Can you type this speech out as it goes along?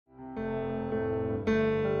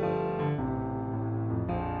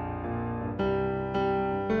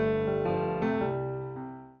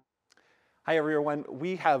Hi everyone.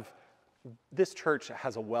 This church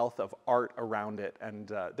has a wealth of art around it, and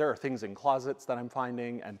there are things in closets that I'm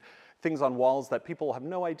finding and things on walls that people have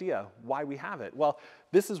no idea why we have it. Well,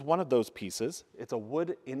 this is one of those pieces. It's a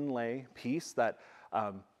wood inlay piece that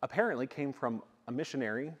apparently came from a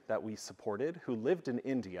missionary that we supported who lived in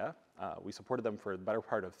India. We supported them for the better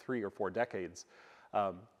part of 3 or 4 decades.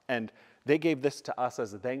 And they gave this to us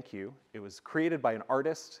as a thank you. It was created by an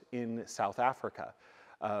artist in South Africa.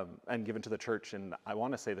 And given to the church in, I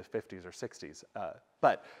want to say, the 50s or 60s.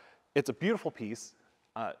 But it's a beautiful piece,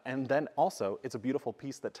 and then also it's a beautiful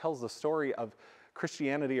piece that tells the story of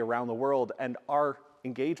Christianity around the world and our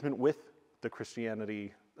engagement with the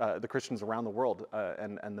Christians around the world,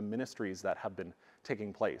 and the ministries that have been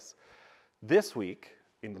taking place. This week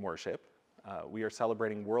in worship, we are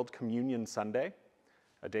celebrating World Communion Sunday,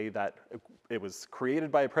 a day that it was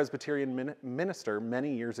created by a Presbyterian minister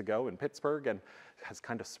many years ago in Pittsburgh and has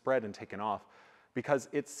kind of spread and taken off because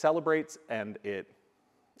it celebrates and it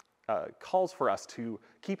calls for us to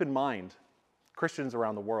keep in mind Christians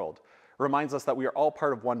around the world. It reminds us that we are all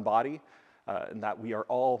part of one body and that we are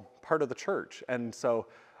all part of the church. And so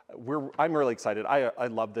I'm really excited. I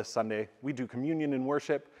love this Sunday. We do communion in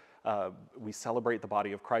worship. We celebrate the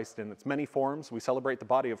body of Christ in its many forms. We celebrate the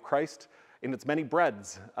body of Christ in its many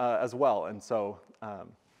breads as well. And so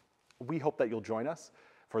we hope that you'll join us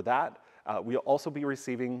for that. We'll also be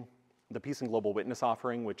receiving the Peace and Global Witness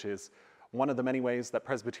offering, which is one of the many ways that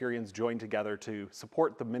Presbyterians join together to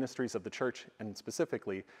support the ministries of the church, and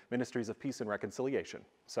specifically ministries of peace and reconciliation.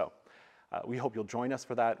 So we hope you'll join us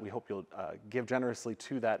for that. We hope you'll give generously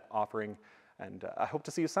to that offering. And I hope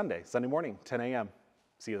to see you Sunday morning, 10 a.m.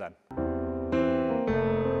 See you then.